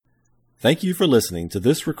Thank you for listening to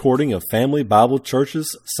this recording of Family Bible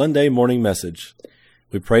Church's Sunday morning message.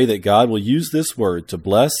 We pray that God will use this word to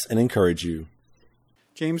bless and encourage you.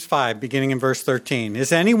 James 5, beginning in verse 13.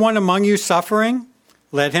 Is anyone among you suffering?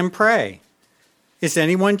 Let him pray. Is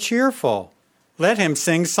anyone cheerful? Let him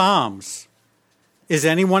sing psalms. Is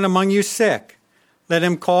anyone among you sick? Let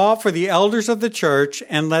him call for the elders of the church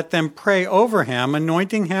and let them pray over him,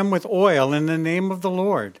 anointing him with oil in the name of the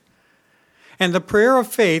Lord. And the prayer of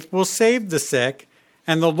faith will save the sick,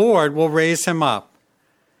 and the Lord will raise him up.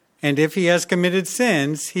 And if he has committed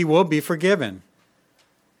sins, he will be forgiven.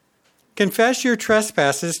 Confess your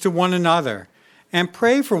trespasses to one another, and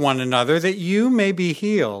pray for one another that you may be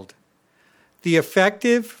healed. The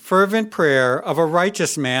effective, fervent prayer of a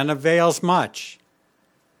righteous man avails much.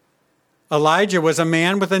 Elijah was a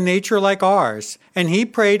man with a nature like ours, and he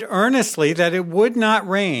prayed earnestly that it would not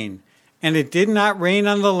rain. And it did not rain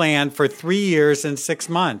on the land for 3 years and 6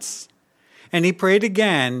 months. And he prayed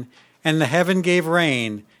again, and the heaven gave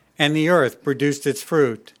rain, and the earth produced its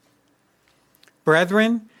fruit.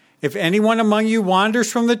 Brethren, if anyone among you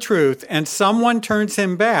wanders from the truth, and someone turns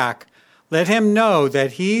him back, let him know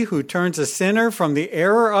that he who turns a sinner from the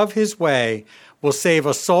error of his way will save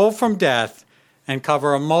a soul from death and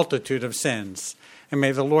cover a multitude of sins. And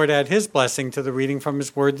may the Lord add his blessing to the reading from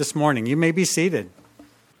his word this morning. You may be seated.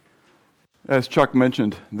 As Chuck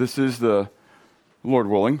mentioned, this is the, Lord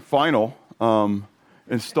willing, final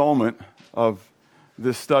installment of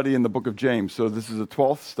this study in the book of James. So this is a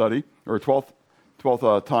 12th study, or 12th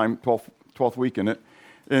week in it.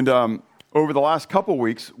 And over the last couple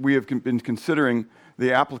weeks, we have been considering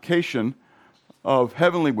the application of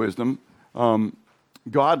heavenly wisdom,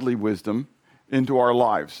 godly wisdom, into our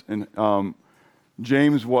lives. And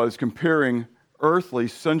James was comparing earthly,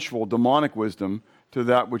 sensual, demonic wisdom to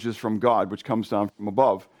that which is from God, which comes down from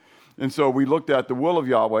above. And so we looked at the will of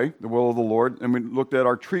Yahweh, the will of the Lord, and we looked at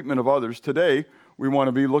our treatment of others. Today, we want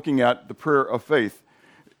to be looking at the prayer of faith.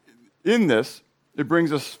 In this, it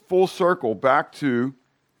brings us full circle back to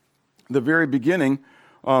the very beginning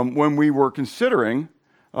when we were considering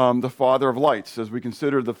the Father of Lights, as we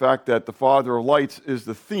considered the fact that the Father of Lights is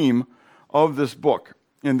the theme of this book,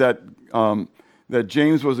 and that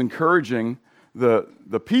James was encouraging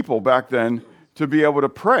the people back then to be able to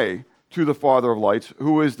pray to the Father of Lights,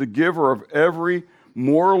 who is the giver of every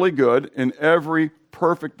morally good and every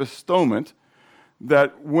perfect bestowment,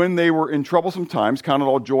 that when they were in troublesome times, count it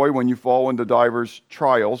all joy when you fall into divers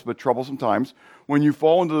trials, but troublesome times, when you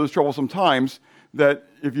fall into those troublesome times, that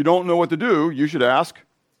if you don't know what to do, you should ask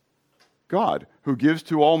God, who gives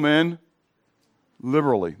to all men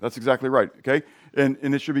liberally. That's exactly right, okay? And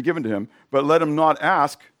it should be given to him. But let him not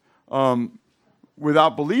ask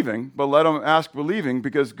without believing, but let them ask believing,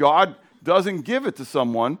 because God doesn't give it to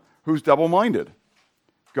someone who's double-minded.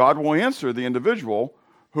 God will answer the individual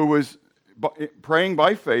who is praying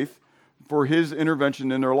by faith for his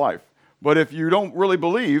intervention in their life. But if you don't really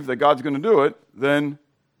believe that God's going to do it, then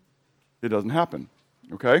it doesn't happen,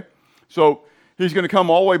 okay? So he's going to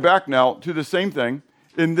come all the way back now to the same thing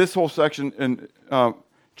in this whole section in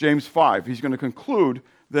James 5. He's going to conclude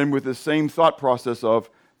then with the same thought process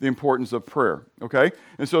of the importance of prayer, okay?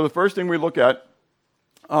 And so the first thing we look at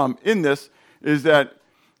in this is that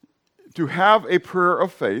to have a prayer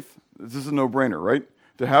of faith, this is a no-brainer, right?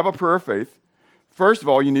 To have a prayer of faith, first of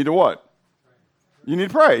all, you need to what? You need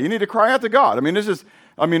to pray. You need to cry out to God. I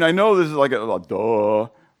know this is like a duh,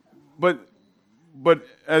 but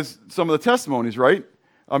as some of the testimonies, right?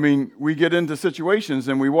 I mean, we get into situations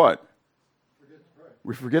and we what?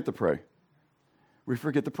 We forget to pray. We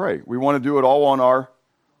forget to pray. We want to do it all on our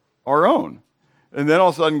own. And then all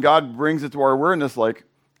of a sudden God brings it to our awareness like,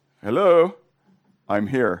 hello, I'm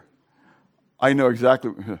here. I know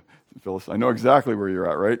exactly, Phyllis, I know exactly where you're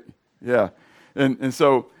at, right? Yeah. And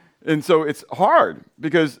so it's hard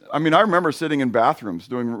because, I remember sitting in bathrooms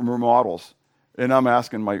doing remodels, and I'm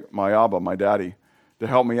asking my Abba, my daddy, to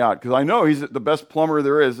help me out, because I know he's the best plumber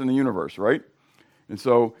there is in the universe, right? And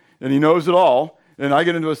he knows it all. And I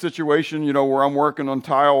get into a situation, where I'm working on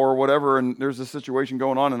tile or whatever, and there's a situation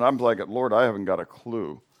going on, and I'm like, Lord, I haven't got a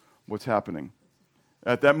clue what's happening.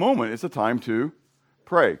 At that moment, it's a time to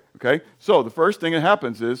pray, okay? So the first thing that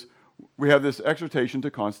happens is we have this exhortation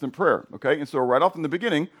to constant prayer, okay? And so right off in the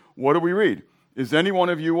beginning, what do we read? Is any one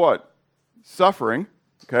of you what? Suffering,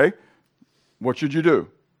 okay? What should you do?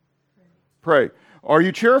 Pray. Are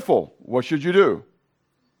you cheerful? What should you do?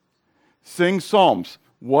 Sing psalms.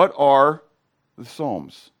 What are the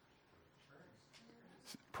psalms?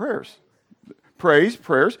 Prayers. Praise,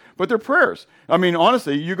 prayers, but they're prayers.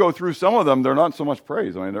 Honestly, you go through some of them, they're not so much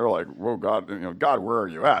praise. They're like, whoa, God, God, where are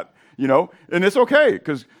you at? and it's okay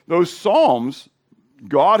because those Psalms,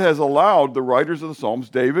 God has allowed the writers of the Psalms,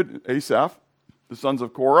 David, Asaph, the sons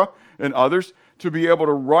of Korah, and others, to be able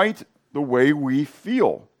to write the way we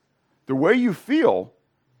feel. The way you feel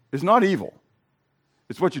is not evil.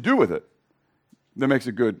 It's what you do with it that makes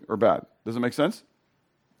it good or bad. Does it make sense?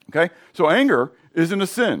 Okay? So anger isn't a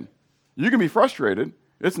sin. You can be frustrated.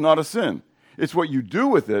 It's not a sin. It's what you do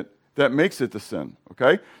with it that makes it the sin.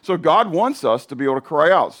 Okay? So God wants us to be able to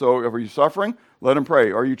cry out. So are you suffering? Let him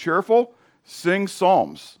pray. Are you cheerful? Sing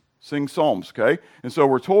psalms. Sing psalms, okay? And so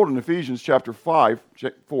we're told in Ephesians chapter 4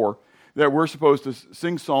 that we're supposed to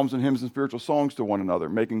sing psalms and hymns and spiritual songs to one another,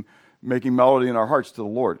 making melody in our hearts to the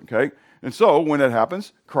Lord, okay? And so when that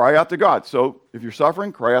happens, cry out to God. So if you're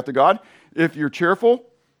suffering, cry out to God. If you're cheerful,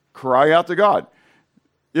 cry out to God.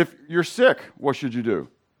 If you're sick, what should you do?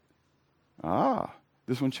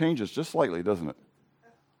 This one changes just slightly, doesn't it?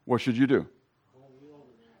 What should you do?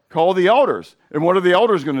 Call the elders. And what are the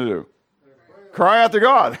elders going to do? Cry out to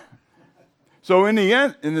God. So in the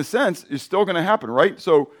end, in the sense, it's still going to happen, right?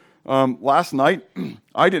 So last night,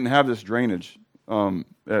 I didn't have this drainage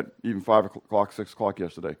at even 5 o'clock, 6 o'clock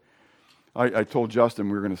yesterday. I told Justin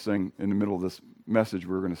we were going to sing, in the middle of this message,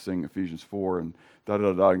 we were going to sing Ephesians 4 and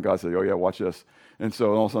da-da-da-da, and God said, oh yeah, watch this. And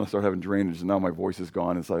so all of a sudden I started having drainage, and now my voice is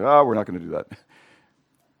gone. It's like, we're not going to do that.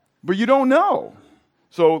 But you don't know.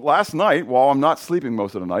 So last night, while I'm not sleeping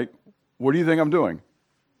most of the night, what do you think I'm doing?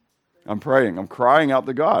 I'm praying. I'm crying out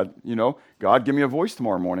to God. God, give me a voice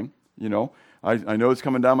tomorrow morning. I know it's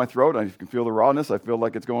coming down my throat. I can feel the rawness. I feel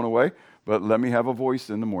like it's going away. But let me have a voice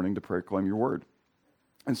in the morning to proclaim your word.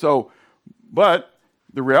 And so, but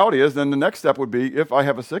the reality is then the next step would be, if I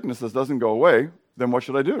have a sickness that doesn't go away, then what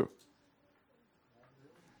should I do?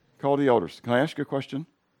 Call the elders. Can I ask you a question?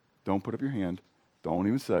 Don't put up your hand. Don't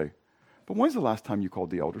even say. But when's the last time you called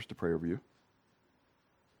the elders to pray over you?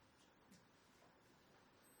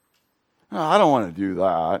 I don't want to do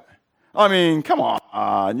that. I mean, come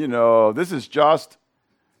on, this is just,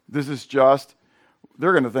 they're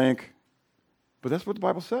going to think, but that's what the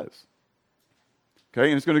Bible says. Okay,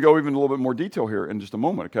 and it's going to go even a little bit more detail here in just a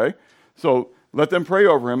moment, okay? So let them pray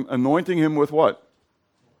over him, anointing him with what?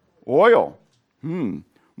 Oil.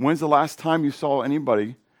 When's the last time you saw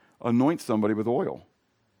anybody anoint somebody with oil?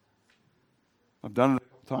 I've done it a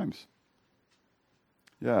couple times.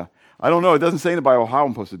 Yeah. I don't know. It doesn't say in the Bible how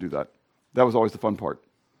I'm supposed to do that. That was always the fun part.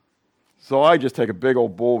 So I just take a big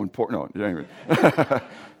old bowl and pour. No, anyway.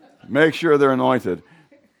 Make sure they're anointed.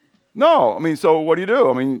 No, I mean, so what do?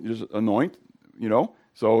 You just anoint,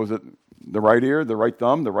 So is it the right ear, the right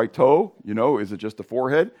thumb, the right toe? Is it just the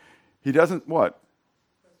forehead? He doesn't what?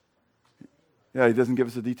 Yeah, he doesn't give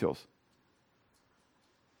us the details.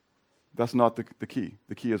 That's not the key.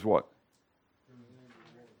 The key is what?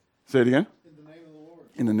 Say it again. In the name of the Lord.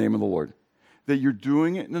 In the name of the Lord. That you're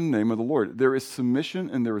doing it in the name of the Lord. There is submission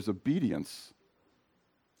and there is obedience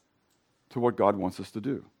to what God wants us to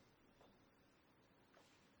do.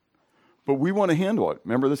 But we want to handle it.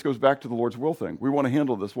 Remember, this goes back to the Lord's will thing. We want to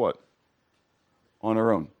handle this what? On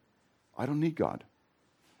our own. I don't need God.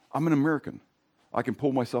 I'm an American. I can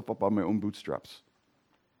pull myself up on my own bootstraps.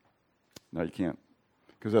 No, you can't.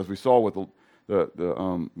 Because as we saw with the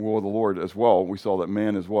will of the Lord as well, we saw that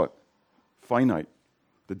man is what? Finite.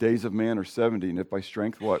 The days of man are 70, and if by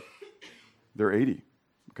strength, what? They're 80,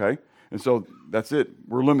 okay? And so that's it.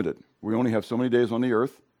 We're limited. We only have so many days on the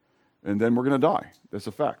earth, and then we're going to die. That's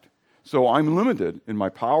a fact. So I'm limited in my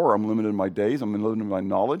power. I'm limited in my days. I'm limited in my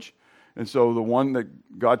knowledge. And so the one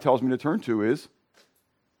that God tells me to turn to is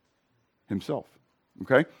himself,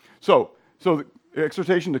 okay? So the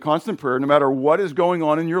exhortation to constant prayer, no matter what is going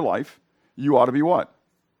on in your life, you ought to be what?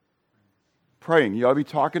 Praying. You ought to be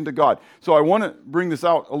talking to God. So I want to bring this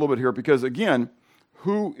out a little bit here because, again,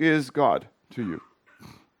 who is God to you?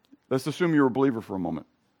 Let's assume you're a believer for a moment.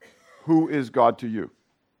 Who is God to you?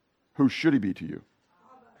 Who should he be to you?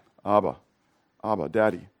 Abba. Abba,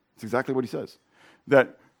 Daddy. It's exactly what he says.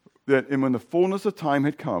 That and when the fullness of time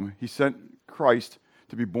had come, he sent Christ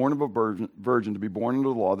to be born of a virgin, to be born under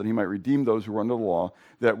the law, that he might redeem those who were under the law,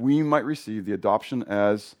 that we might receive the adoption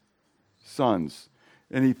as sons.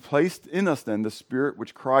 And he placed in us then the Spirit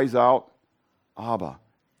which cries out, Abba,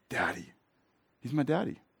 Daddy. He's my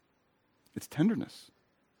daddy. It's tenderness.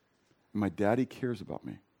 My daddy cares about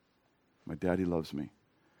me. My daddy loves me.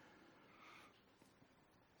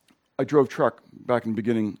 I drove truck back in the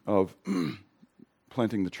beginning of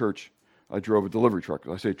planting the church. I drove a delivery truck.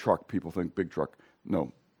 I say truck, people think big truck.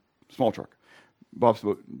 No, small truck. Bob's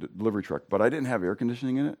delivery truck. But I didn't have air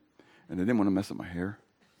conditioning in it, and I didn't want to mess up my hair.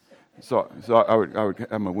 So I would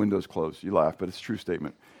have my windows closed. You laugh, but it's a true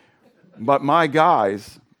statement. But my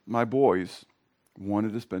guys my boys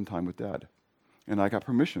wanted to spend time with Dad. And I got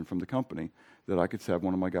permission from the company that I could have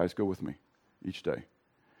one of my guys go with me each day.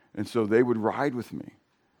 And so they would ride with me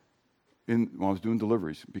when I was doing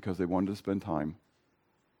deliveries because they wanted to spend time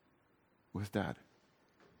with Dad.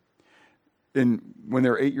 And when they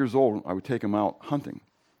were 8 years old, I would take them out hunting.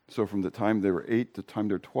 So from the time they were 8 to the time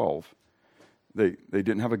they're 12, they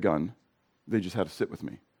didn't have a gun. They just had to sit with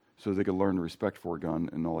me so they could learn the respect for a gun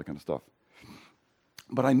and all that kind of stuff.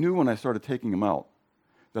 But I knew when I started taking them out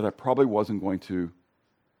that I probably wasn't going to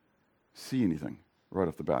see anything right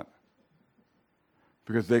off the bat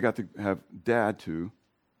because they got to have Dad to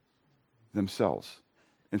themselves.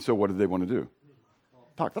 And so what did they want to do?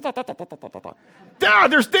 Talk. Dad,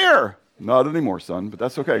 there's deer! Not anymore, son, but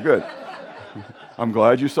that's okay, good. I'm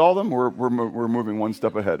glad you saw them. We're moving one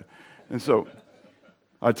step ahead. And so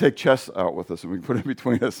I'd take chess out with us, and we'd put it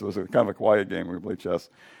between us. It was kind of a quiet game. We played chess.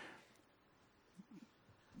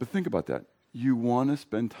 But think about that. You want to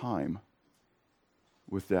spend time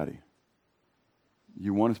with Daddy.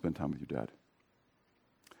 You want to spend time with your dad.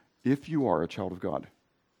 If you are a child of God,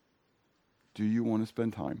 do you want to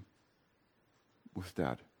spend time with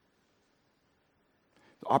Dad?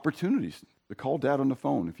 The opportunities to call Dad on the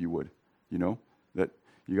phone, if you would. You know, that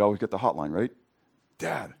you always get the hotline, right?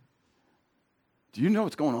 Dad, do you know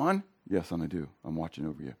what's going on? Yes, son, I do. I'm watching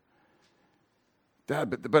over you. Dad,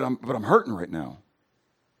 but I'm hurting right now.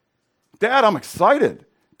 Dad, I'm excited.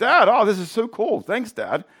 Dad, oh, this is so cool. Thanks,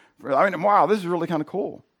 Dad. I mean, wow, this is really kind of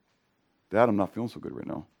cool. Dad, I'm not feeling so good right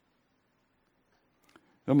now.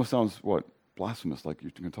 It almost sounds, blasphemous, like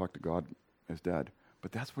you can talk to God as Dad.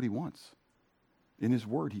 But that's what he wants. In his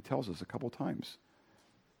word, he tells us a couple times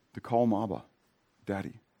to call him Abba,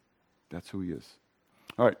 Daddy. That's who he is.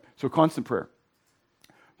 All right, so constant prayer.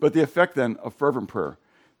 But the effect then of fervent prayer.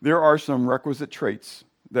 There are some requisite traits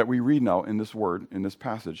that we read now in this word, in this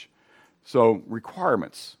passage. So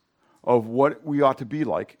requirements of what we ought to be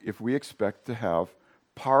like if we expect to have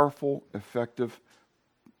powerful, effective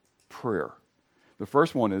prayer. The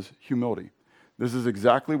first one is humility. This is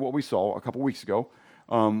exactly what we saw a couple weeks ago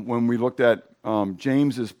when we looked at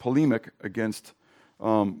James's polemic against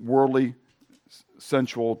worldly,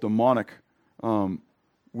 sensual, demonic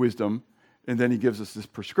wisdom, and then he gives us this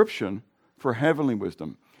prescription for heavenly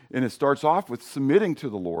wisdom. And it starts off with submitting to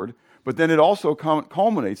the Lord, but then it also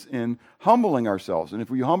culminates in humbling ourselves. And if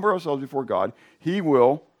we humble ourselves before God, he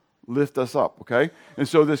will lift us up, okay? And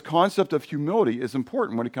so this concept of humility is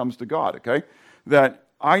important when it comes to God, okay? That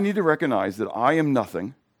I need to recognize that I am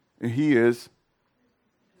nothing, and he is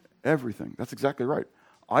everything. That's exactly right.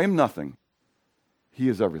 I am nothing. He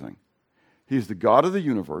is everything. He is the God of the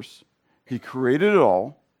universe. He created it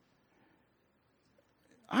all.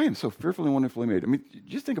 I am so fearfully and wonderfully made. I mean,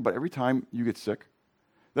 just think about it. Every time you get sick,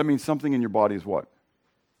 that means something in your body is what?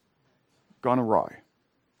 Gone awry.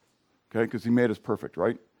 Okay, because he made us perfect,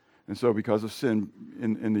 right? And so because of sin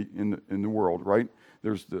in the world, right,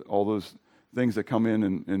 there's all those things that come in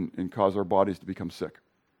and cause our bodies to become sick.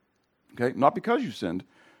 Okay, not because you sinned.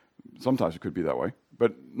 Sometimes it could be that way,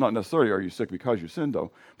 but not necessarily are you sick because you sinned,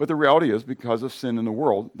 though. But the reality is, because of sin in the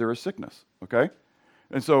world, there is sickness, okay?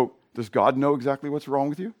 And so, does God know exactly what's wrong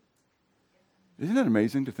with you? Isn't it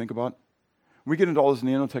amazing to think about? We get into all this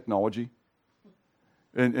nanotechnology,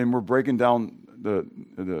 and we're breaking down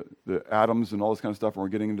the atoms and all this kind of stuff, and we're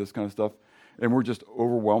getting into this kind of stuff, and we're just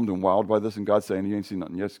overwhelmed and wowed by this, and God's saying, you ain't seen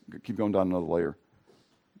nothing. Yes, keep going down another layer.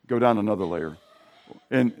 Go down another layer.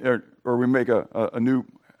 Or we make a new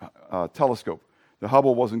telescope. The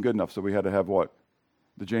Hubble wasn't good enough, so we had to have what?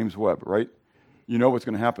 The James Webb, right? You know what's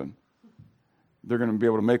going to happen. They're going to be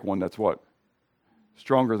able to make one that's what?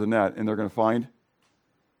 Stronger than that, and they're going to find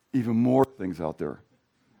even more things out there.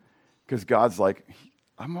 Because God's like,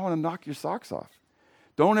 I'm going to knock your socks off.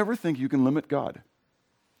 Don't ever think you can limit God.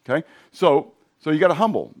 Okay? So you got to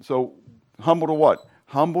humble. So humble to what?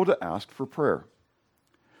 Humble to ask for prayer.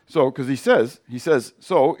 So, because he says,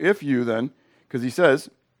 so if you then, because he says,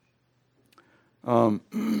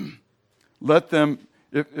 let them,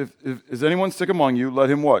 if is anyone sick among you, let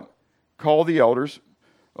him what? Call the elders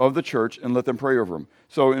of the church and let them pray over him.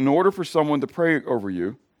 So in order for someone to pray over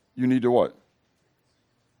you, you need to what?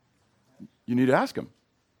 You need to ask him.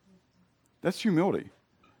 That's humility.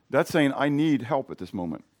 That's saying, I need help at this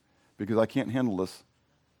moment because I can't handle this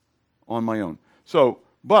on my own. So,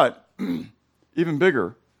 but even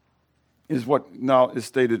bigger is what now is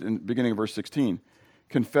stated in the beginning of verse 16.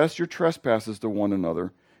 Confess your trespasses to one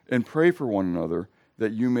another and pray for one another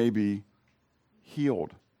that you may be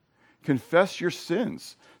healed. Confess your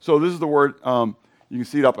sins. So this is the word, you can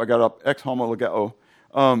see it up, I got it up, ex homo legeo.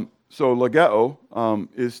 So legeo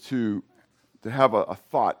is to have a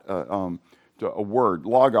thought, a word.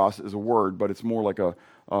 Logos is a word, but it's more like a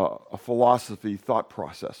philosophy thought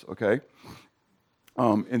process, okay?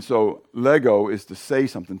 And so lego is to say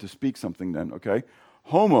something, to speak something then, okay?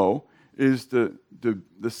 Homo is the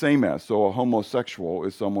same as. So a homosexual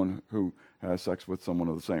is someone who has sex with someone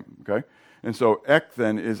of the same, okay? And so ek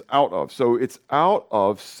then is out of. So it's out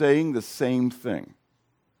of saying the same thing.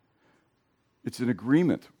 It's an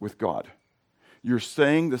agreement with God. You're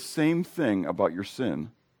saying the same thing about your sin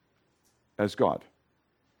as God.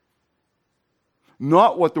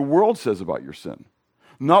 Not what the world says about your sin.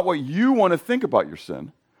 Not what you want to think about your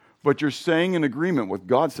sin, but you're saying in agreement with what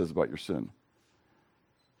God says about your sin.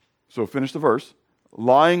 So finish the verse.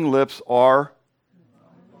 Lying lips are...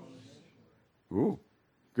 Ooh,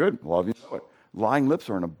 good. A lot of you know it. Lying lips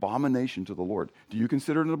are an abomination to the Lord. Do you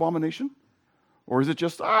consider it an abomination? Or is it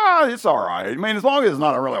just, it's all right. I mean, as long as it's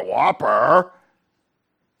not a really whopper.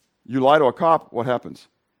 You lie to a cop, what happens?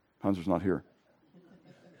 Hunter's not here.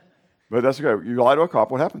 But that's okay. You lie to a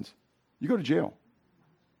cop, what happens? You go to jail.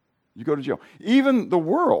 You go to jail. Even the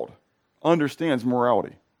world understands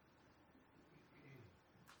morality.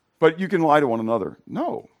 But you can lie to one another.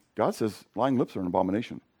 No. God says lying lips are an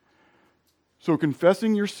abomination. So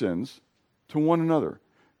confessing your sins to one another,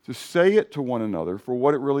 to say it to one another for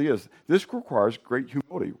what it really is. This requires great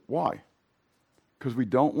humility. Why? Because we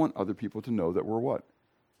don't want other people to know that we're what?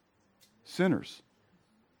 Sinners.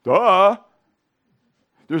 Duh!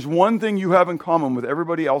 There's one thing you have in common with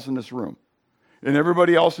everybody else in this room, and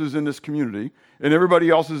everybody else who's in this community, and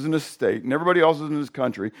everybody else who's in this state, and everybody else who's in this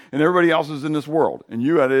country, and everybody else who's in this world. And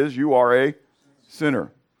that is, you are a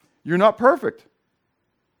sinner. You're not perfect.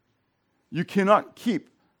 You cannot keep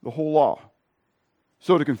the whole law.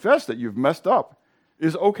 So to confess that you've messed up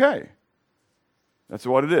is okay. That's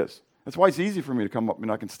what it is. That's why it's easy for me to come up and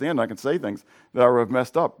I can stand and I can say things that I have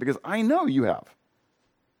messed up, because I know you have.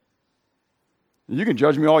 And you can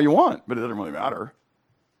judge me all you want, but it doesn't really matter.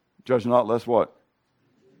 Judge not, lest what?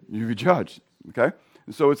 You be judged. Okay?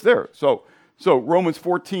 And so it's there. So Romans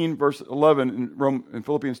 14, verse 11, and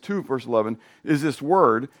Philippians 2, verse 11, is this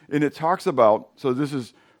word, and it talks about, so this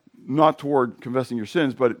is not toward confessing your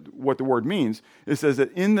sins, but what the word means. It says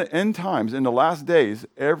that in the end times, in the last days,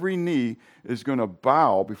 every knee is going to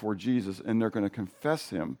bow before Jesus, and they're going to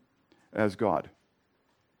confess him as God.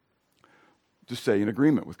 To say in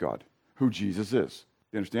agreement with God, who Jesus is.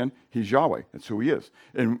 You understand? He's Yahweh. That's who he is.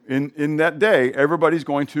 And in that day, everybody's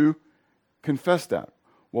going to confess that.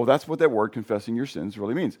 Well, that's what that word, confessing your sins,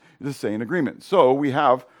 really means. It's a say in agreement. So we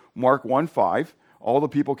have Mark 1:5. All the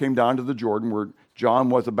people came down to the Jordan where John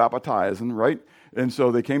was baptizing, right? And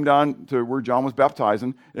so they came down to where John was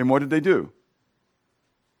baptizing. And what did they do?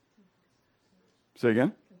 Say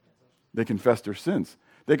again? They confessed their sins.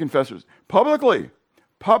 They confessed their sins. Publicly.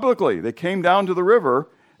 They came down to the river,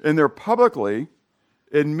 and they're publicly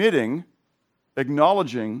admitting,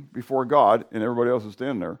 acknowledging before God and everybody else who's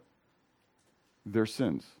standing there, their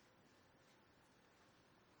sins.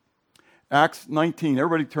 Acts 19.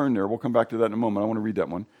 Everybody turn there. We'll come back to that in a moment. I want to read that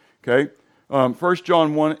one. Okay? 1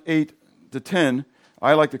 John 1, 8-10,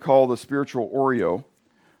 I like to call the spiritual Oreo.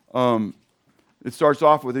 It starts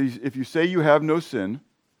off with, if you say you have no sin,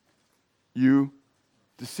 you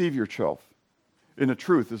deceive yourself, and the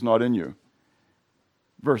truth is not in you.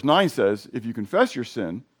 Verse 9 says, if you confess your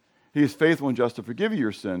sin, he is faithful and just to forgive you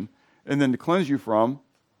your sin, and then to cleanse you from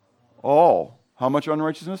all. How much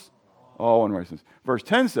unrighteousness? All unrighteousness. Verse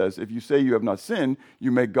 10 says, if you say you have not sinned,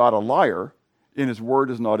 you make God a liar, and his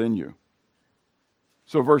word is not in you.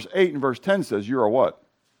 So verse 8 and verse 10 says, you're a what?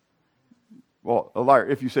 Well, a liar,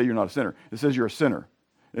 if you say you're not a sinner. It says you're a sinner.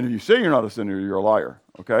 And if you say you're not a sinner, you're a liar.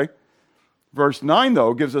 Okay? Verse 9,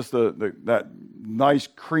 though, gives us that nice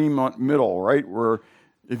cream middle, right? Where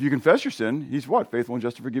if you confess your sin, he's what? Faithful and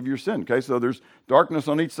just to forgive your sin. Okay? So there's darkness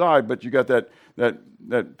on each side, but you got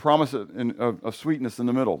that promise of sweetness in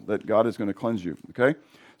the middle, that God is going to cleanse you. Okay?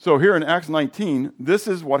 So here in Acts 19, this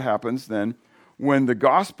is what happens then when the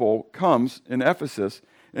gospel comes in Ephesus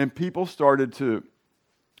and people started to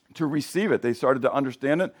receive it. They started to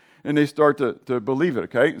understand it, and they start to believe it,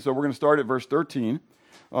 okay? So we're going to start at verse 13.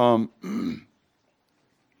 I'm going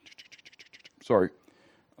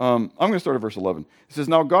to start at verse 11. It says,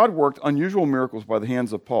 now God worked unusual miracles by the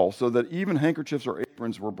hands of Paul, so that even handkerchiefs or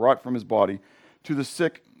aprons were brought from his body to the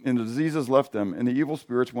sick, and the diseases left them, and the evil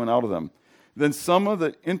spirits went out of them. Then some of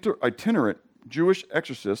the itinerant Jewish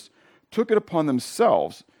exorcists took it upon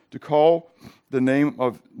themselves to call the name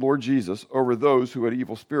of Lord Jesus over those who had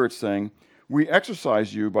evil spirits, saying, we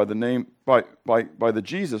exorcise you by the name by the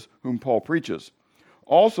Jesus whom Paul preaches.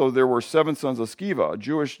 Also there were 7 sons of Sceva, a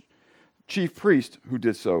Jewish chief priest, who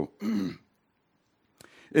did so.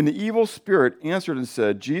 And the evil spirit answered and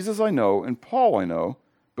said, Jesus I know, and Paul I know,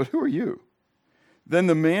 but who are you? Then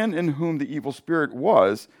the man in whom the evil spirit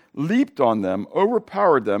was leaped on them,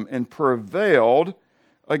 overpowered them, and prevailed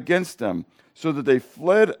against them, so that they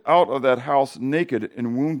fled out of that house naked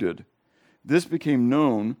and wounded. This became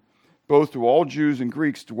known both to all Jews and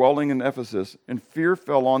Greeks dwelling in Ephesus, and fear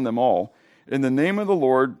fell on them all. And the name of the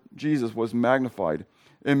Lord Jesus was magnified.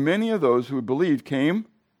 And many of those who believed came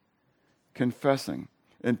confessing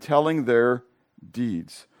and telling their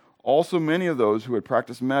deeds. Also many of those who had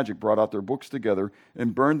practiced magic brought out their books together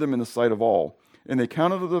and burned them in the sight of all. And they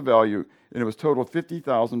counted the value, and it was total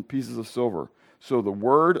 50,000 pieces of silver. So the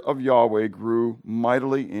word of Yahweh grew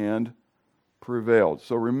mightily and prevailed.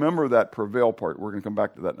 So remember that prevail part. We're going to come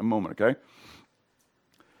back to that in a moment, okay?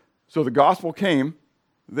 So the gospel came.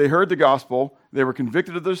 They heard the gospel. They were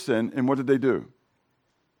convicted of their sin. And what did they do?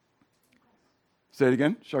 Say it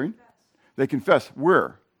again, Shireen. They confessed.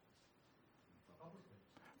 Where?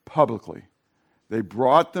 Publicly. They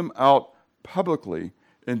brought them out publicly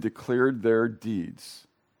and declared their deeds.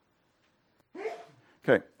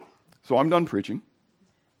 Okay, so I'm done preaching.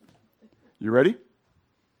 You ready?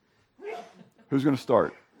 Who's going to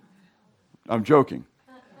start? I'm joking.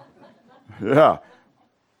 Yeah.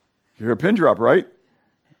 You hear a pin drop, right?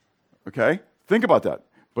 Okay, think about that.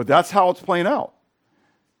 But that's how it's playing out.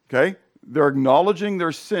 Okay, they're acknowledging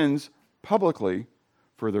their sins publicly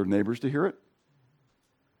for their neighbors to hear it,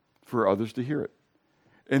 for others to hear it.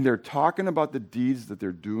 And they're talking about the deeds that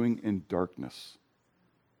they're doing in darkness.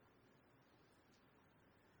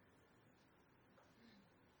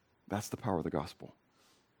 That's the power of the gospel.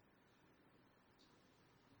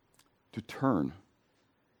 To turn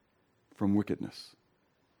from wickedness,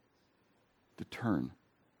 to turn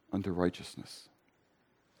unto righteousness.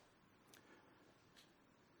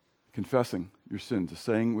 Confessing your sin, to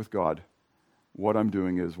saying with God, what I'm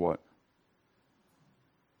doing is what?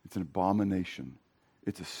 It's an abomination.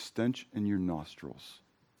 It's a stench in your nostrils.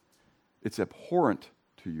 It's abhorrent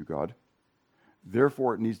to you, God.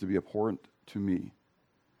 Therefore, it needs to be abhorrent to me.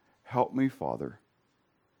 Help me, Father,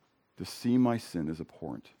 to see my sin as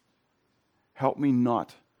abhorrent. Help me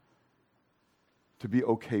not to be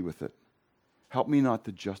okay with it. Help me not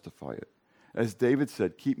to justify it. As David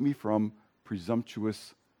said, keep me from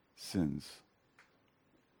presumptuous sins.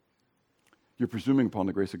 You're presuming upon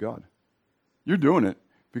the grace of God. You're doing it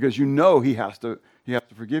because you know he has to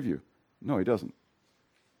forgive you. No, he doesn't.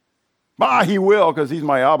 He will because he's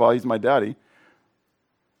my Abba, he's my daddy.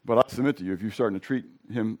 But I submit to you, if you're starting to treat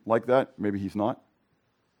him like that, maybe he's not.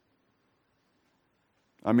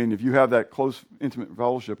 I mean, if you have that close, intimate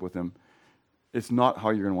fellowship with him, it's not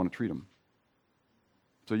how you're going to want to treat him.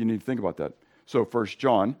 So you need to think about that. So 1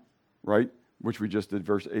 John, right, which we just did,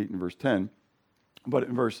 verse 8 and verse 10. But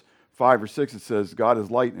in verse 5 or 6, it says, God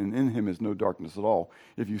is light, and in him is no darkness at all.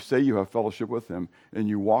 If you say you have fellowship with him, and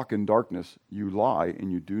you walk in darkness, you lie,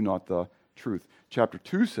 and you do not the truth. Chapter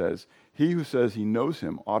 2 says, he who says he knows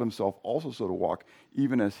him ought himself also so to walk,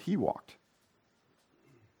 even as he walked.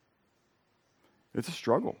 It's a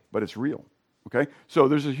struggle, but it's real, okay? So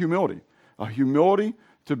there's a humility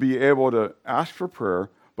to be able to ask for prayer,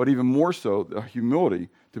 but even more so, a humility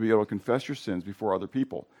to be able to confess your sins before other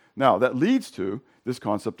people. Now, that leads to this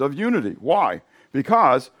concept of unity. Why?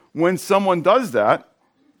 Because when someone does that,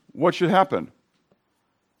 what should happen?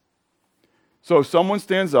 So someone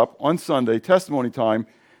stands up on Sunday, testimony time,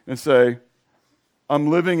 and say, I'm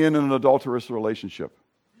living in an adulterous relationship.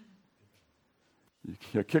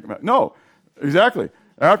 You kick them out. No, exactly.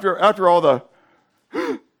 After all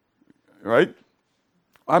the, right?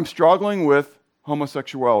 I'm struggling with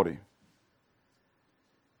homosexuality.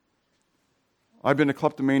 I've been a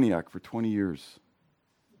kleptomaniac for 20 years.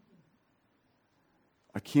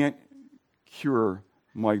 I can't cure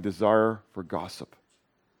my desire for gossip.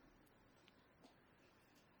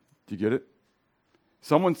 Do you get it?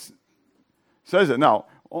 Someone says it. Now,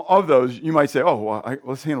 of those, you might say,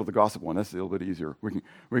 let's handle the gossip one. That's a little bit easier. We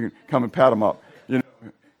can come and pat them up. You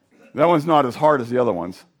know, that one's not as hard as the other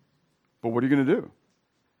ones. But what are you going to do?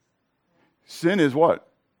 Sin is what?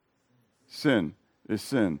 Sin is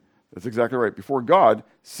sin. That's exactly right. Before God,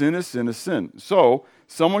 sin is sin is sin. So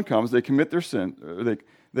someone comes, they commit their sin,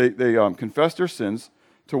 they confess their sins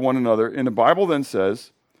to one another. And the Bible then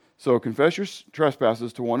says, so confess your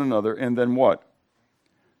trespasses to one another, and then what?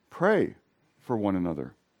 Pray for one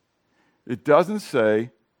another. It doesn't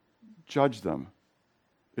say judge them.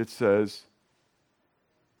 It says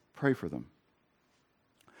pray for them.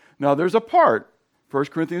 Now there's a part, 1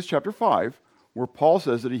 Corinthians chapter 5, where Paul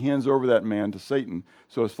says that he hands over that man to Satan,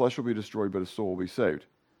 so his flesh will be destroyed, but his soul will be saved.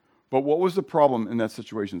 But what was the problem in that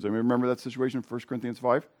situation? Does anybody remember that situation in 1 Corinthians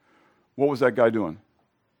 5? What was that guy doing?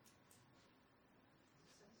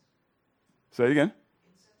 Say it again.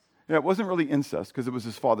 Yeah, it wasn't really incest because it was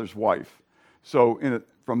his father's wife. So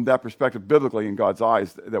from that perspective, biblically, in God's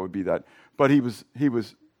eyes, that would be that. But he was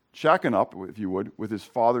shacking up, if you would, with his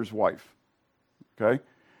father's wife. Okay?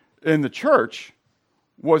 In the church,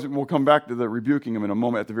 we'll come back to the rebuking him in a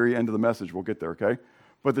moment at the very end of the message. We'll get there, okay?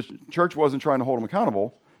 But the church wasn't trying to hold him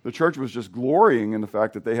accountable. The church was just glorying in the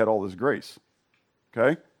fact that they had all this grace.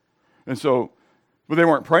 Okay? And so, but they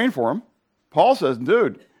weren't praying for him. Paul says,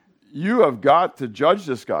 dude, you have got to judge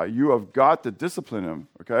this guy. You have got to discipline him,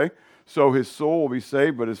 okay? So his soul will be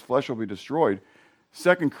saved, but his flesh will be destroyed.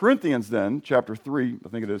 2 Corinthians then, chapter 3, I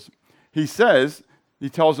think it is, he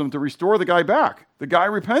tells them to restore the guy back. The guy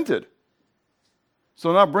repented.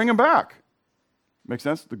 So now bring him back. Make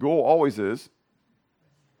sense? The goal always is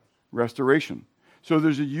restoration. So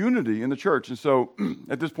there's a unity in the church. And so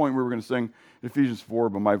at this point we were going to sing Ephesians 4,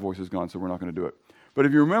 but my voice is gone, so we're not going to do it. But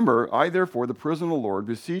if you remember, I therefore, the prisoner of the Lord,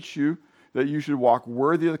 beseech you that you should walk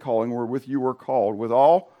worthy of the calling wherewith you were called, with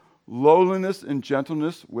all lowliness and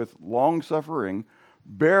gentleness, with long-suffering,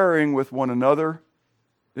 bearing with one another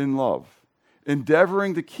in love,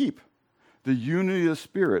 endeavoring to keep the unity of the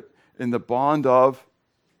Spirit in the bond of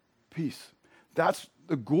peace. That's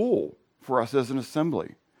the goal for us as an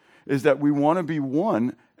assembly, is that we want to be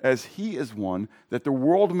one as He is one, that the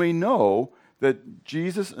world may know that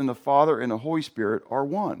Jesus and the Father and the Holy Spirit are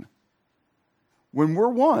one. When we're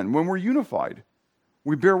one, when we're unified,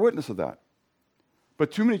 we bear witness of that.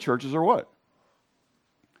 But too many churches are what?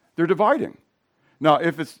 They're dividing. Now,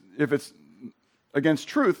 if it's against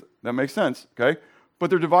truth, that makes sense, okay?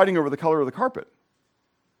 But they're dividing over the color of the carpet.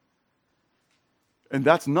 And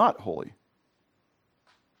that's not holy.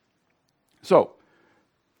 So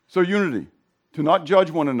unity, to not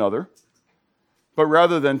judge one another, but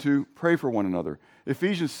rather than to pray for one another.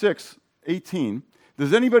 Ephesians 6:18.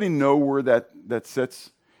 Does anybody know where that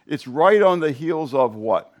sits? It's right on the heels of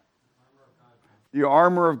what? The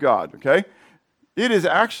armor of God, okay? It is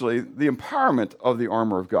actually the empowerment of the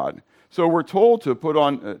armor of God. So we're told to put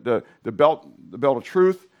on the belt of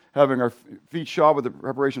truth, having our feet shod with the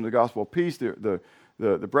preparation of the gospel of peace, the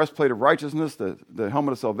breastplate of righteousness, the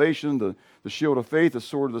helmet of salvation, the shield of faith, the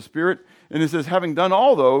sword of the Spirit. And it says, having done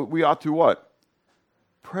all, though, we ought to what?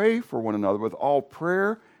 Pray for one another with all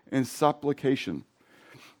prayer and supplication.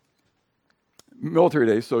 Military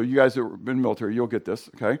days, so you guys that have been military, you'll get this,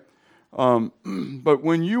 okay? But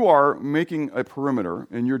when you are making a perimeter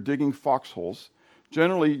and you're digging foxholes,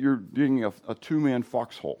 generally you're digging a two-man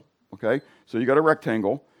foxhole, okay? So you got a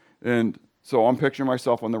rectangle, and so I'm picturing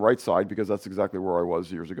myself on the right side because that's exactly where I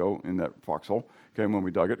was years ago in that foxhole, okay, when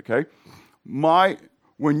we dug it, okay?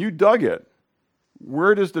 When you dug it,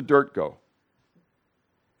 where does the dirt go?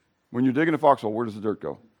 When you're digging a foxhole, where does the dirt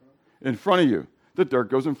go? In front of you. The dirt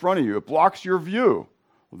goes in front of you. It blocks your view.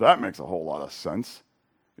 Well, that makes a whole lot of sense.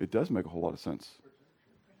 It does make a whole lot of sense.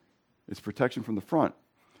 It's protection from the front.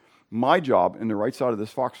 My job in the right side of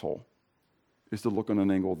this foxhole is to look on an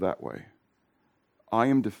angle that way. I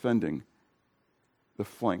am defending the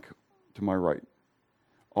flank to my right.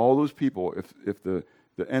 All those people, if the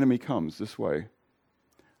enemy comes this way,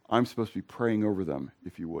 I'm supposed to be praying over them,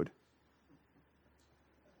 if you would.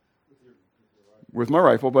 With my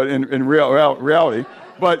rifle, but in reality.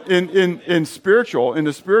 But in the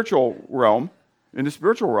spiritual realm,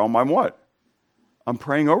 I'm what? I'm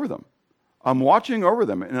praying over them. I'm watching over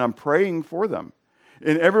them, and I'm praying for them.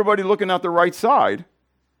 And everybody looking out the right side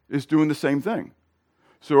is doing the same thing.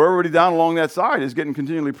 So everybody down along that side is getting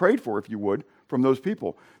continually prayed for, if you would, from those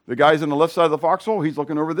people. The guy's on the left side of the foxhole, he's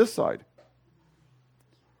looking over this side.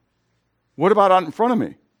 What about out in front of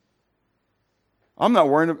me?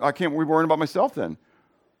 I can't be worrying about myself then.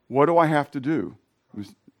 What do I have to do?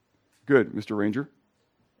 Good, Mr. Ranger.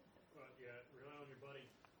 Rely on your buddy.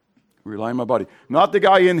 Rely on my buddy. Not the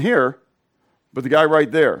guy in here, but the guy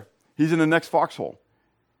right there. He's in the next foxhole.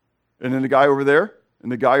 And then the guy over there,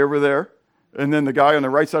 and the guy over there, and then the guy on the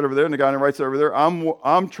right side over there, and the guy on the right side over there.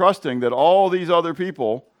 I'm trusting that all these other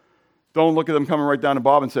people don't look at them coming right down to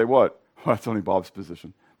Bob and say, what? Well, that's only Bob's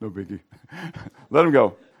position. No biggie. Let him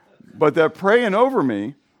go. But they're praying over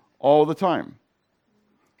me all the time.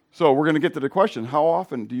 So we're going to get to the question, how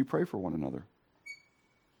often do you pray for one another?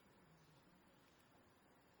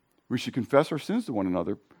 We should confess our sins to one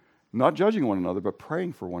another, not judging one another, but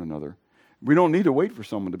praying for one another. We don't need to wait for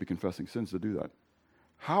someone to be confessing sins to do that.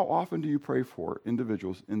 How often do you pray for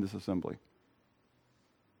individuals in this assembly?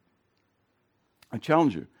 I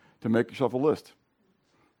challenge you to make yourself a list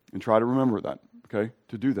and try to remember that, okay,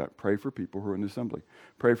 to do that. Pray for people who are in the assembly.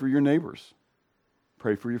 Pray for your neighbors.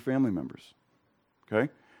 Pray for your family members,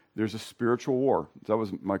 okay? There's a spiritual war. That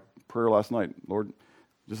was my prayer last night. Lord,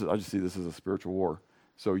 I just see this as a spiritual war.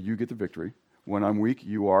 So you get the victory. When I'm weak,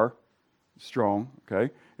 you are strong,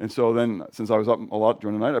 okay? And so then, since I was up a lot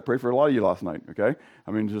during the night, I prayed for a lot of you last night, okay?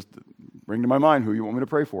 I mean, just bring to my mind who you want me to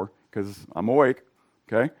pray for, because I'm awake,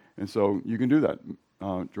 okay? And so you can do that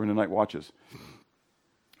during the night watches.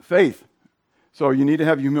 Faith. So you need to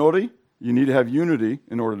have humility. You need to have unity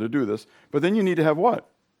in order to do this. But then you need to have what?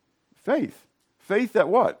 Faith. Faith that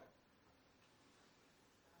what?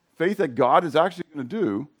 Faith that God is actually going to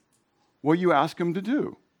do what you ask him to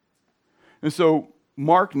do. And so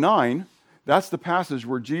Mark 9, that's the passage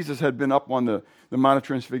where Jesus had been up on the Mount of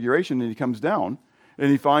Transfiguration, and he comes down,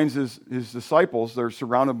 and he finds his disciples. They're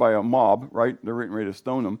surrounded by a mob, right? They're getting ready to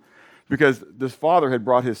stone him, because this father had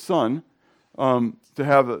brought his son to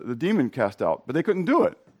have the demon cast out, but they couldn't do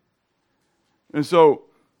it. And so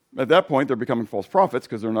at that point, they're becoming false prophets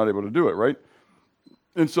because they're not able to do it, right?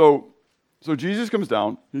 And so Jesus comes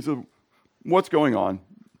down. He said, what's going on?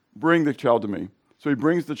 Bring the child to me. So he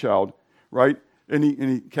brings the child, right? And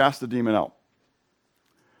he casts the demon out.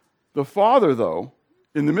 The father, though,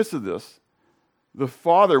 in the midst of this, the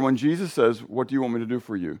father, when Jesus says, what do you want me to do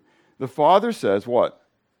for you? The father says what?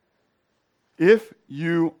 If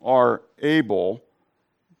you are able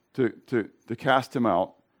to cast him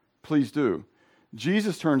out, please do.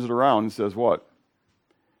 Jesus turns it around and says what?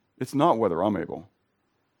 It's not whether I'm able.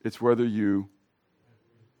 It's whether you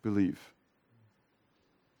believe.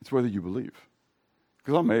 It's whether you believe.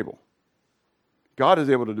 Because I'm able. God is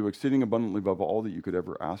able to do exceeding abundantly above all that you could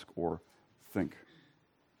ever ask or think.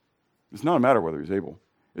 It's not a matter whether he's able.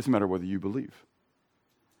 It's a matter whether you believe.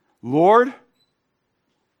 Lord,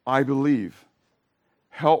 I believe.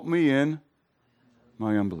 Help me in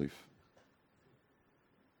my unbelief.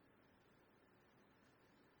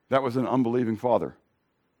 That was an unbelieving father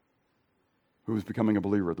who was becoming a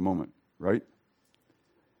believer at the moment, right?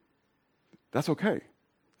 That's okay.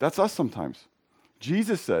 That's us sometimes.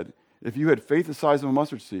 Jesus said, if you had faith the size of a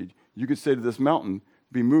mustard seed, you could say to this mountain,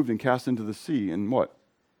 be moved and cast into the sea, and what?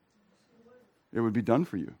 It would be done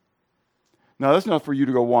for you. Now, that's not for you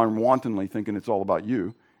to go on wantonly thinking it's all about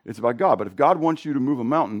you. It's about God. But if God wants you to move a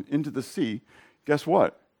mountain into the sea, guess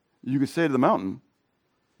what? You could say to the mountain,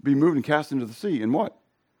 be moved and cast into the sea, and what?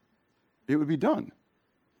 It would be done.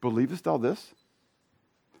 Believest thou this?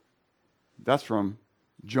 That's from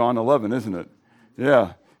John 11, isn't it?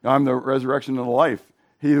 Yeah. I'm the resurrection and the life.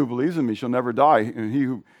 He who believes in me shall never die, and he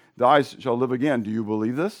who dies shall live again. Do you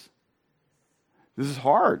believe this? This is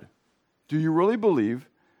hard. Do you really believe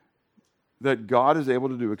that God is able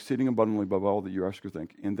to do exceeding abundantly above all that you ask or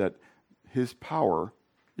think, and that his power,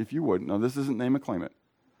 if you would, now this isn't name and claim it,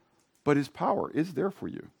 but his power is there for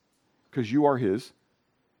you because you are his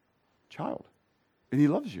child, and he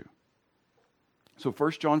loves you. So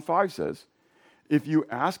 1 John 5 says, if you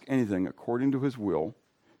ask anything according to his will,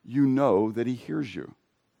 you know that he hears you.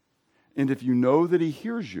 And if you know that he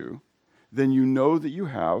hears you, then you know that you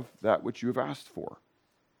have that which you have asked for.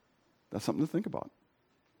 That's something to think about.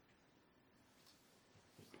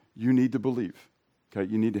 You need to believe.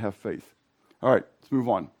 Okay, you need to have faith. All right, let's move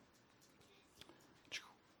on.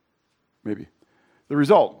 Maybe. The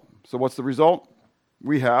result. So what's the result?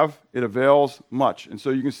 We have, it avails much. And so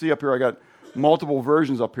you can see up here, I got multiple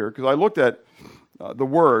versions up here, because I looked at the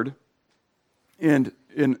word, and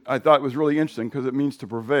I thought it was really interesting because it means to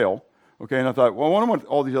prevail. Okay, and I thought, well, I wonder what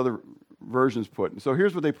all these other versions put. And so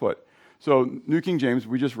here's what they put. So New King James,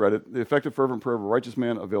 we just read it. The effective fervent prayer of a righteous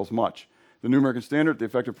man avails much. The New American Standard, the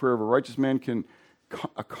effective prayer of a righteous man can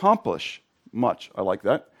accomplish much. I like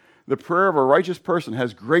that. The prayer of a righteous person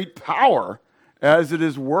has great power as it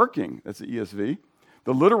is working. That's the ESV.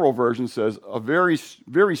 The literal version says, a very,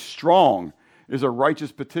 very strong is a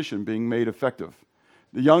righteous petition being made effective.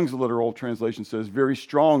 The Young's literal translation says, very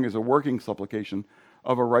strong is a working supplication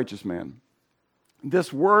of a righteous man.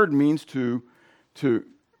 This word means to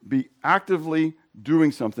be actively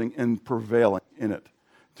doing something and prevailing in it,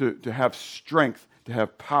 to have strength, to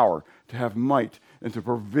have power, to have might, and to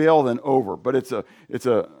prevail then over. But it's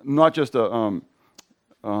a not just a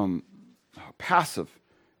passive.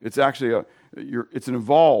 It's actually it's an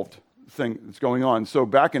involved thing that's going on. So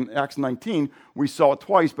back in Acts 19, we saw it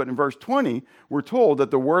twice, but in verse 20, we're told that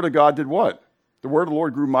the word of God did what? The word of the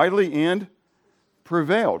Lord grew mightily and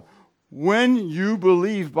prevailed. When you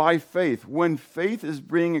believe by faith, when faith is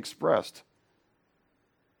being expressed,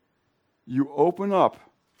 you open up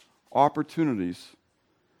opportunities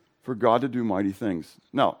for God to do mighty things.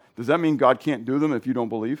 Now, does that mean God can't do them if you don't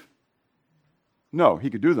believe? No, he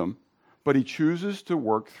could do them, but he chooses to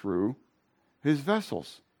work through his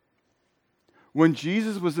vessels. When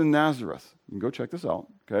Jesus was in Nazareth, you can go check this out,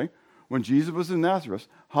 okay? When Jesus was in Nazareth,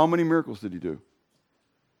 how many miracles did he do?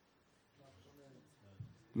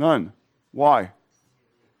 None. Why?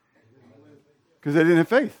 Because they didn't have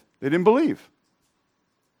faith. They didn't believe.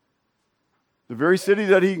 The very city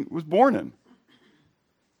that he was born in,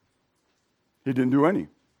 he didn't do any.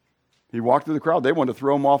 He walked through the crowd. They wanted to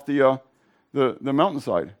throw him off the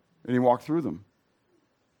mountainside, and he walked through them.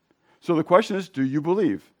 So the question is, do you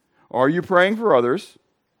believe? Are you praying for others?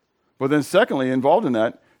 But then secondly, involved in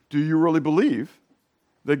that, do you really believe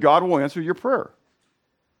that God will answer your prayer?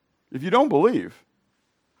 If you don't believe,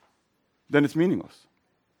 then it's meaningless.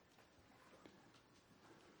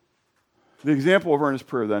 The example of earnest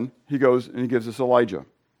prayer then, he goes and he gives us Elijah.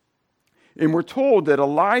 And we're told that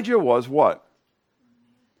Elijah was what?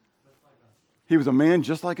 He was a man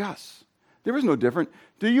just like us. There was no different.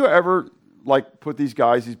 Do you ever put these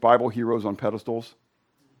guys, these Bible heroes on pedestals?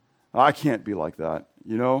 I can't be like that,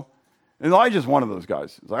 you know? And Elijah's one of those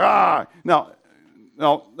guys. It's like, Now,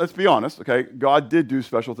 let's be honest, okay? God did do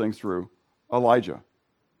special things through Elijah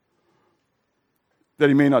that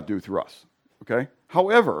he may not do through us, okay?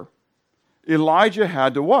 However, Elijah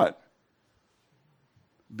had to what?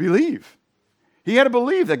 Believe. He had to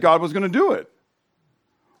believe that God was going to do it.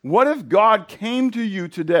 What if God came to you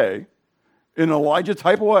today in an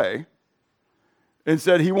Elijah-type way and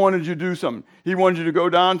said he wanted you to do something? He wanted you to go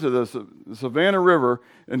down to the Savannah River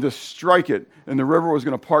and just strike it, and the river was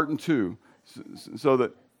going to part in two so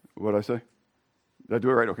that, what did I say? Did I do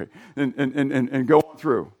it right? Okay. And go on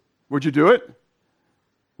through. Would you do it?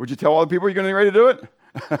 Would you tell all the people you're going to be ready to do it?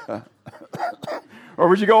 Or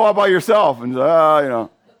would you go all by yourself and,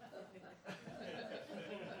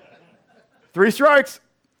 3 strikes?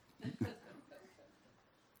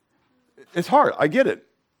 It's hard. I get it.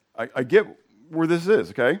 I get where this is,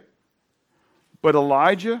 okay? But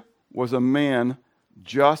Elijah was a man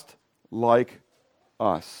just like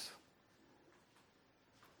us.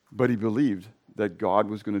 But he believed that God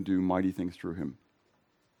was going to do mighty things through him.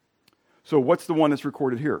 So what's the one that's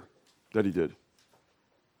recorded here that he did?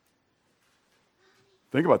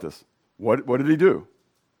 Think about this. What did he do?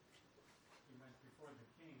 He went before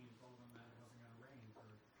the king and told him that it wasn't going to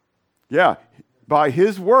rain. Yeah, by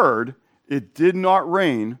his word, it did not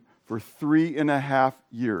rain for 3.5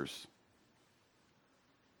 years.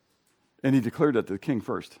 And he declared that to the king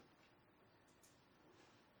first.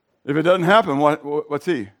 If it doesn't happen, what's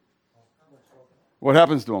he? What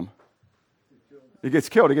happens to him? He gets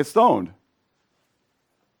killed. He gets stoned.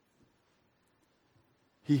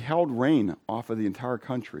 He held rain off of the entire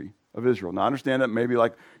country of Israel. Now, I understand that maybe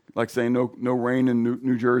like saying no rain in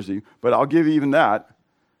New Jersey, but I'll give you even that.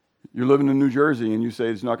 You're living in New Jersey and you say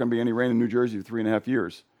there's not going to be any rain in New Jersey for 3.5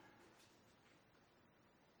 years.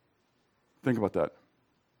 Think about that.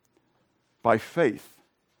 By faith,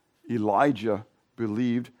 Elijah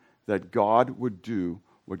believed that God would do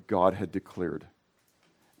what God had declared,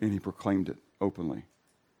 and he proclaimed it openly.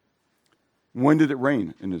 When did it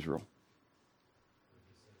rain in Israel?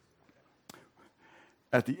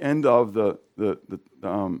 At the end of the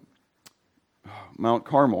Mount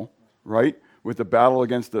Carmel, right? With the battle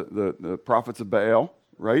against the prophets of Baal,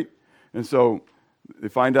 right? And so they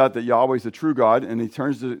find out that Yahweh's the true God, and he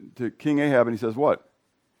turns to King Ahab and he says, what?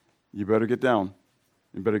 You better get down.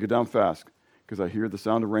 You better get down fast, because I hear the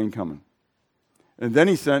sound of rain coming. And then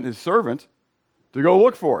he sent his servant to go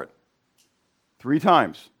look for it 3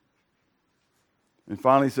 times. And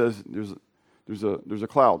finally says, there's a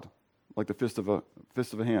cloud, like the fist of a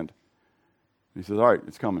hand. And he says, all right,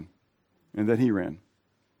 it's coming. And then he ran.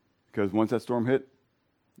 Because once that storm hit.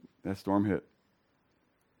 That's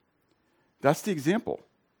the example.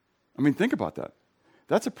 I mean, think about that.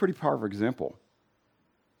 That's a pretty powerful example.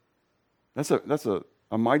 That's a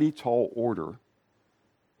mighty tall order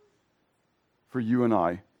for you and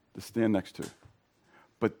I to stand next to.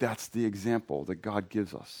 But that's the example that God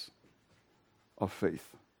gives us of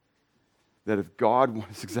faith. That if God,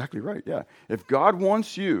 it's exactly right, yeah. If God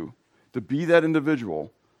wants you to be that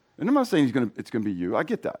individual, and I'm not saying it's going to be you, I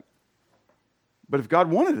get that. But if God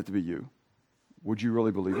wanted it to be you, would you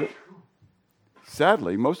really believe it?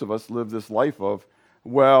 Sadly, most of us live this life of,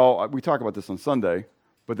 well, we talk about this on Sunday,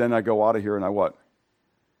 but then I go out of here and I what?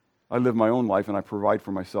 I live my own life and I provide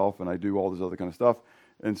for myself and I do all this other kind of stuff.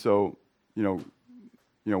 And so,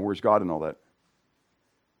 where's God and all that?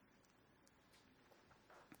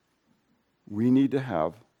 We need to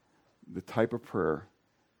have the type of prayer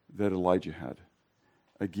that Elijah had.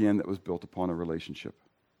 Again, that was built upon a relationship.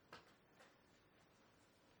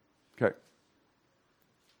 Okay.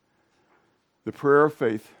 The prayer of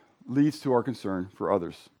faith leads to our concern for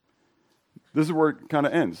others. This is where it kind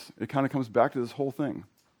of ends. It kind of comes back to this whole thing.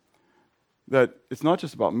 That it's not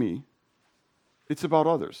just about me, it's about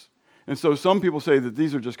others. And so some people say that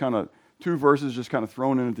these are just kind of two verses just kind of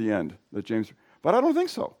thrown in at the end, that James, but I don't think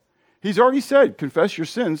so. He's already said, confess your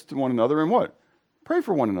sins to one another and what? Pray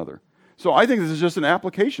for one another. So I think this is just an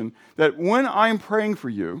application that when I'm praying for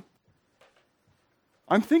you,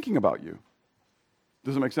 I'm thinking about you.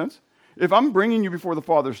 Does it make sense? If I'm bringing you before the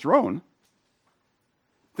Father's throne,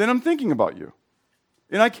 then I'm thinking about you.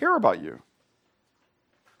 And I care about you.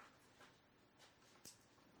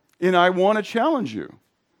 And I want to challenge you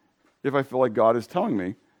if I feel like God is telling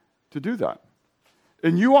me to do that.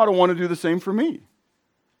 And you ought to want to do the same for me.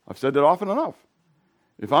 I've said that often enough.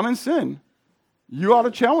 If I'm in sin, you ought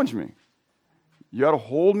to challenge me. You ought to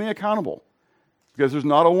hold me accountable. Because there's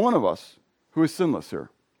not a one of us who is sinless here.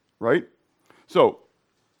 Right? So,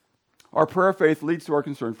 our prayer of faith leads to our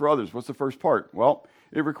concern for others. What's the first part? Well,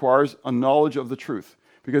 it requires a knowledge of the truth.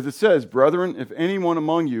 Because it says, brethren, if anyone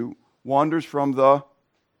among you wanders from the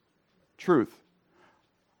truth,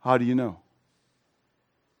 how do you know?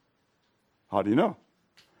 How do you know?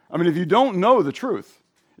 I mean, if you don't know the truth,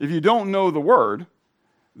 if you don't know the word,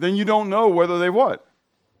 then you don't know whether they what?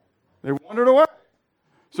 They wandered away.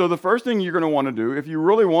 So the first thing you're going to want to do, if you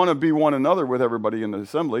really want to be one another with everybody in the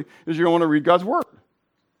assembly, is you're going to want to read God's word.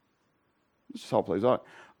 This is how it plays out.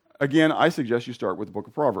 Again, I suggest you start with the book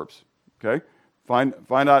of Proverbs. Okay? Find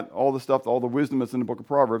out all the stuff, all the wisdom that's in the book of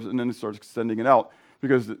Proverbs, and then it starts extending it out.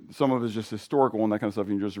 Because some of it is just historical and that kind of stuff,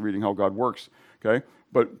 and you're just reading how God works. Okay?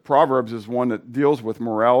 But Proverbs is one that deals with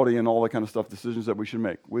morality and all that kind of stuff, decisions that we should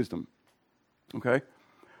make, wisdom. Okay?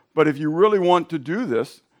 But if you really want to do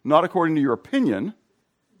this, not according to your opinion,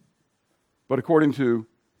 but according to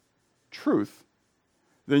truth,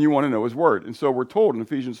 then you want to know his word. And so we're told in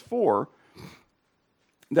Ephesians 4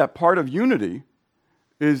 that part of unity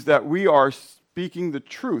is that we are speaking the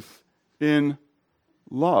truth in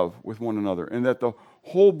love with one another, and that the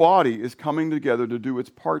whole body is coming together to do its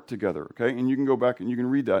part together, okay? And you can go back and you can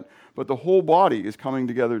read that. But the whole body is coming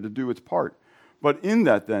together to do its part. But in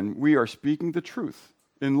that, then, we are speaking the truth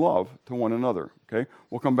in love to one another, okay?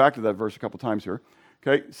 We'll come back to that verse a couple times here.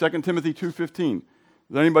 Okay, 2 Timothy 2:15. Is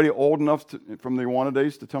there anybody old enough from the Awana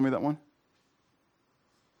days to tell me that one?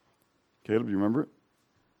 Caleb, do you remember it?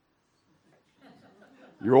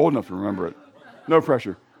 You're old enough to remember it. No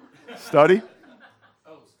pressure. Study.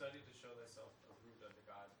 Study to show thyself approved unto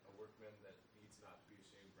God, a workman that needs not to be ashamed,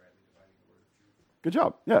 rightly dividing the word of truth. Good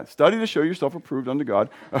job. Yeah, study to show yourself approved unto God,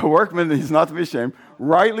 a workman that needs not to be ashamed,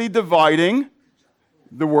 rightly dividing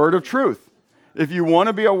the word of truth. If you want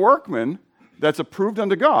to be a workman that's approved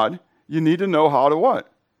unto God, you need to know how to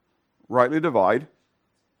what? Rightly divide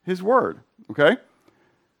his word. Okay?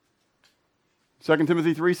 2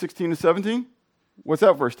 Timothy 3:16-17. What's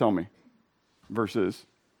that verse tell me? Verse is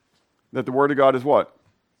that the word of God is what?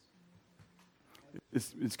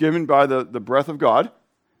 It's given by the breath of God.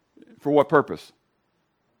 For what purpose?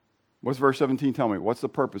 What's verse 17 tell me? What's the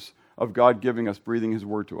purpose of God giving us, breathing his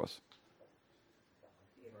word to us?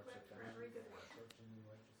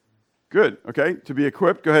 Good. Okay. To be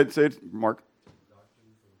equipped. Go ahead. Say it, Mark.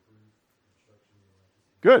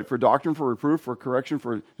 Good. For doctrine, for reproof, for correction,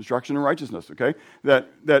 for instruction in righteousness. Okay. That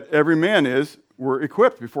every man we're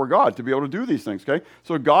equipped before God to be able to do these things. Okay.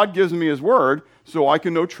 So God gives me his word so I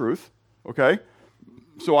can know truth. Okay.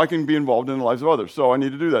 So I can be involved in the lives of others. So I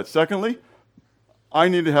need to do that. Secondly, I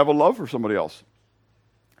need to have a love for somebody else.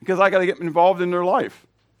 Because I got to get involved in their life.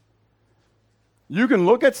 You can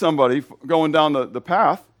look at somebody going down the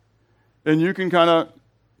path, and you can kind of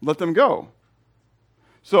let them go.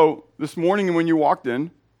 So this morning when you walked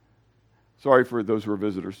in, sorry for those who are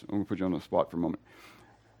visitors, I'm going to put you on the spot for a moment.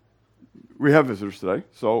 We have visitors today.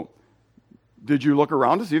 So did you look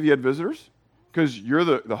around to see if you had visitors? Because you're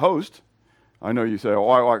the host. I know you say,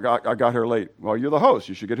 I got here late. Well, you're the host.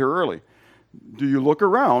 You should get here early. Do you look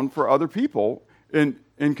around for other people and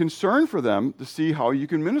concern for them to see how you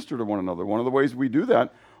can minister to one another? One of the ways we do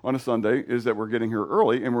that on a Sunday is that we're getting here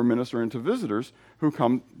early and we're ministering to visitors who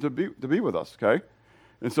come to be with us, okay?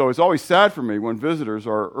 And so it's always sad for me when visitors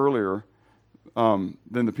are earlier than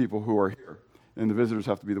the people who are here. And the visitors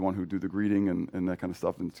have to be the one who do the greeting and that kind of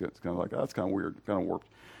stuff. And it's kind of like, that's kind of weird, kind of warped.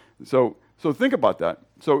 So think about that.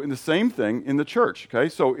 So in the same thing in the church, okay?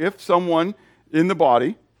 So if someone in the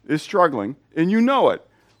body is struggling, and you know it,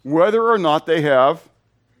 whether or not they have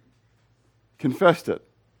confessed it,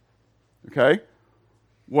 okay?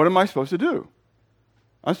 What am I supposed to do?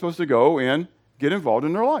 I'm supposed to go and get involved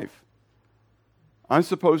in their life. I'm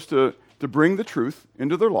supposed to bring the truth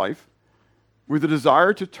into their life with a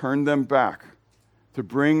desire to turn them back to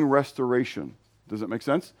bring restoration. Does that make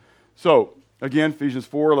sense? So, again, Ephesians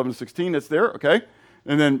 4, 11 to 16, it's there, okay?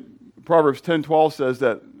 And then Proverbs 10, 12 says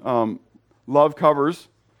that love covers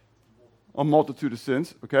a multitude of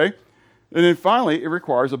sins, okay? And then finally, it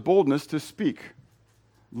requires a boldness to speak.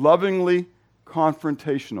 Lovingly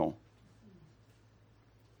confrontational.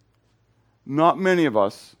 Not many of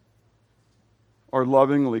us are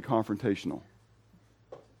lovingly confrontational.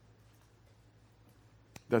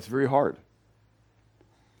 That's very hard.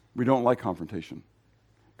 We don't like confrontation.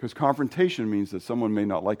 Because confrontation means that someone may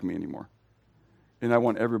not like me anymore. And I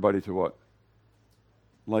want everybody to what?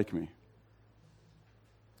 Like me.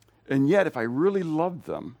 And yet, if I really loved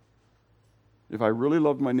them, if I really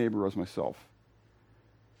loved my neighbor as myself,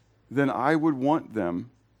 then I would want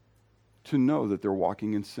them to know that they're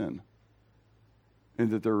walking in sin and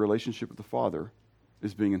that their relationship with the Father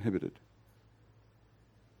is being inhibited.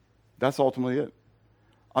 That's ultimately it.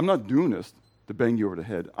 I'm not doing this to bang you over the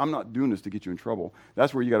head. I'm not doing this to get you in trouble.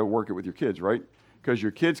 That's where you got to work it with your kids, right? Because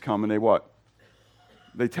your kids come and they what?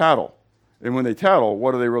 They tattle. And when they tattle,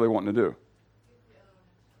 what are they really wanting to do?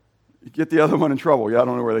 Get the other one in trouble. Yeah, I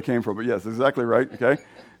don't know where they came from, but yes, exactly right, okay?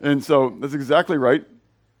 And so that's exactly right.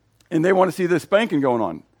 And they want to see this spanking going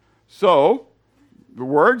on. So the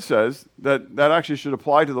word says that actually should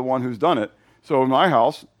apply to the one who's done it. So in my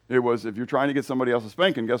house, it was if you're trying to get somebody else a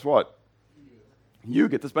spanking, guess what? You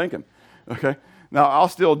get the spanking, okay? Now, I'll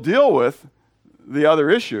still deal with the other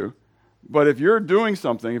issue, but if you're doing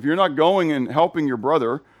something, if you're not going and helping your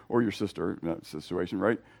brother or your sister in that situation,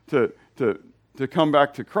 right, to come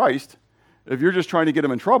back to Christ, if you're just trying to get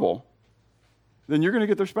them in trouble, then you're going to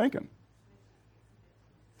get their spanking.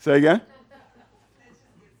 Say again?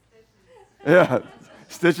 Yeah,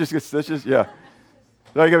 stitches get stitches, yeah.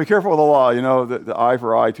 Now you got to be careful with the law, you know, the eye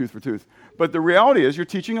for eye, tooth for tooth. But the reality is you're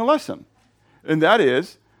teaching a lesson, and that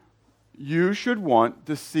is you should want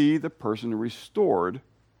to see the person restored,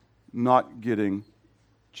 not getting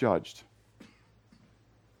judged.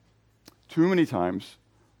 Too many times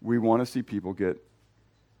we want to see people get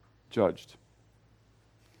judged,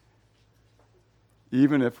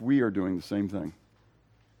 even if we are doing the same thing.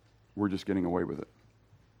 We're just getting away with it.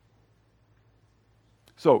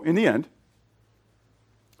 So, in the end,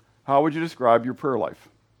 how would you describe your prayer life?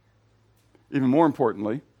 Even more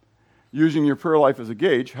importantly, using your prayer life as a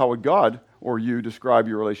gauge, how would God or you describe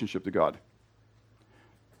your relationship to God?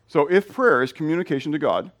 So, if prayer is communication to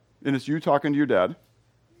God, and it's you talking to your dad,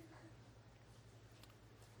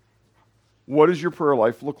 what does your prayer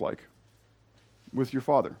life look like with your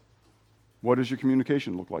Father? What does your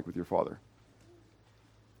communication look like with your Father?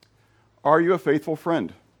 Are you a faithful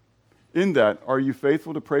friend? In that, are you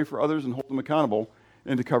faithful to pray for others and hold them accountable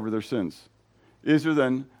and to cover their sins? Is there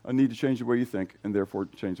then a need to change the way you think and therefore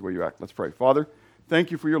change the way you act? Let's pray. Father,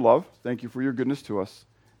 thank you for your love. Thank you for your goodness to us.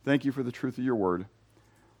 Thank you for the truth of your word.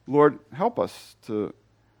 Lord, help us to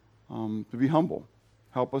be humble.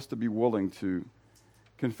 Help us to be willing to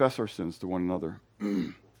confess our sins to one another.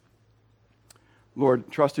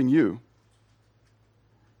 Lord, trusting you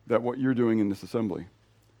that what you're doing in this assembly.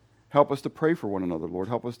 Help us to pray for one another, Lord.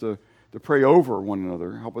 Help us to pray over one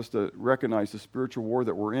another. Help us to recognize the spiritual war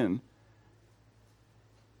that we're in.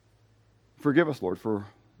 Forgive us, Lord, for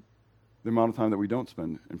the amount of time that we don't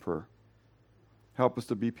spend in prayer. Help us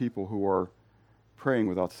to be people who are praying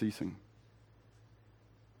without ceasing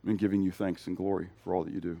and giving you thanks and glory for all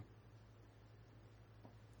that you do.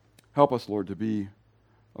 Help us, Lord, to be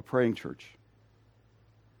a praying church,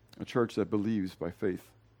 a church that believes by faith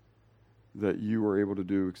that you are able to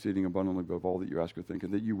do exceeding abundantly above all that you ask or think,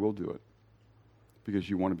 and that you will do it because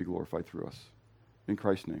you want to be glorified through us. In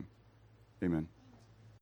Christ's name, amen.